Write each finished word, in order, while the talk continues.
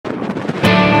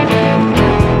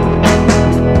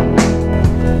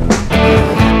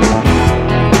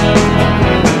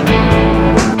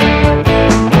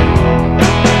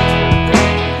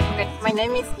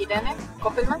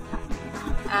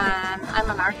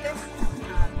scientist,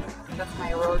 and that's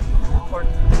my role on board.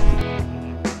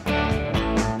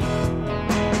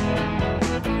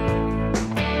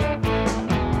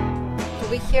 To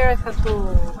be here, I had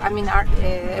to,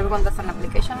 everyone does an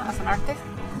application as an artist,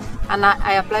 and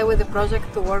I apply with the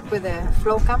project to work with the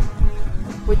FlowCam,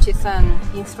 which is an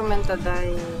instrument that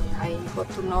I got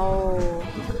to know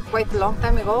quite a long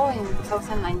time ago, in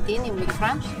 2019 in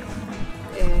Villefranche.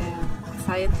 A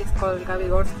scientist called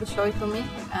Guillaume showed it to me,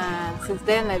 and since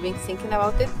then I've been thinking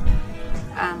about it,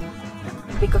 and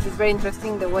because it's very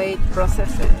interesting the way it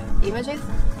processes images.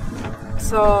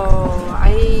 So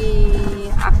I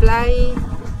applied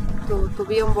to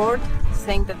be on board,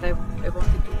 saying that I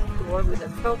wanted to work with the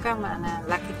FlowCam, and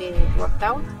luckily it worked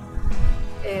out.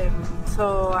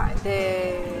 So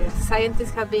the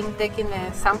scientists have been taking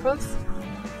samples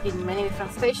in many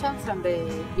different stations, and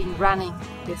they've been running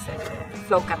this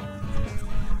FlowCam.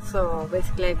 So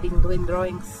basically I've been doing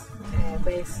drawings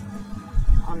based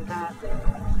on that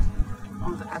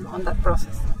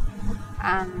process.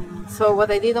 And so what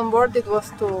I did on board, it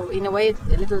was to, in a way,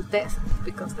 a little test,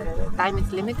 because the time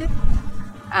is limited.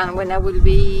 And when I will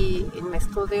be in my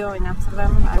studio in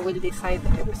Amsterdam, I will decide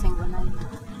everything when I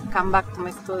come back to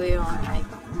my studio and I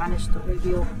manage to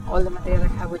review all the material I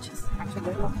have, which is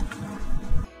actually a lot.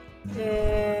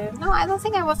 No, I don't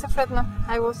think I was afraid, no.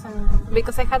 I wasn't,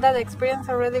 because I had that experience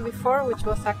already before, which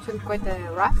was actually quite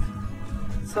rough.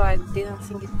 So I didn't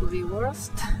think it could be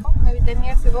worse. Maybe 10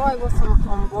 years ago I was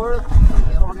on board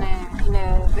in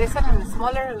a vessel, in a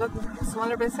lot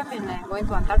smaller vessel, going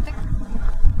to Antarctic,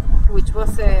 which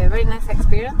was a very nice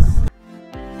experience.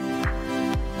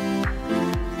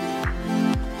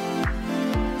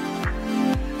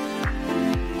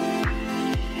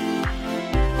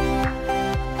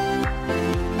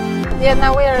 Yeah,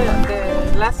 now we are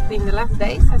in the last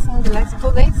days, I think the last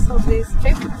 2 days of this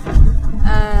trip.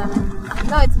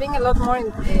 No, it's been a lot more.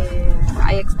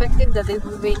 I expected that it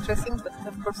would be interesting, but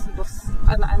of course it was,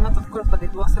 not of course, but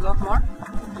it was a lot more.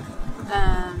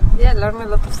 Yeah, I learned a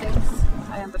lot of things.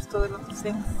 I understood a lot of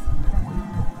things.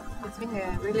 It's been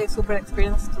a really super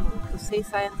experience to see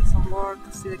scientists on board,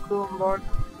 to see the crew on board.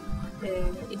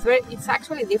 It's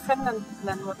actually different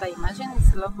than what I imagined.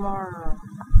 It's a lot more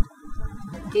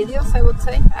tedious, I would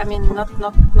say. I mean, not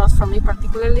for me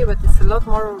particularly, but it's a lot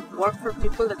more work for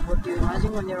people than what you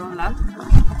imagine when you're on land.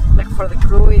 Like for the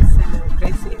crew, it's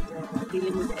crazy,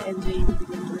 dealing with the engine,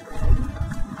 dealing with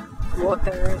the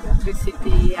water,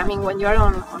 electricity. I mean, when you're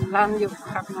on land,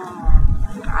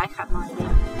 I had no idea.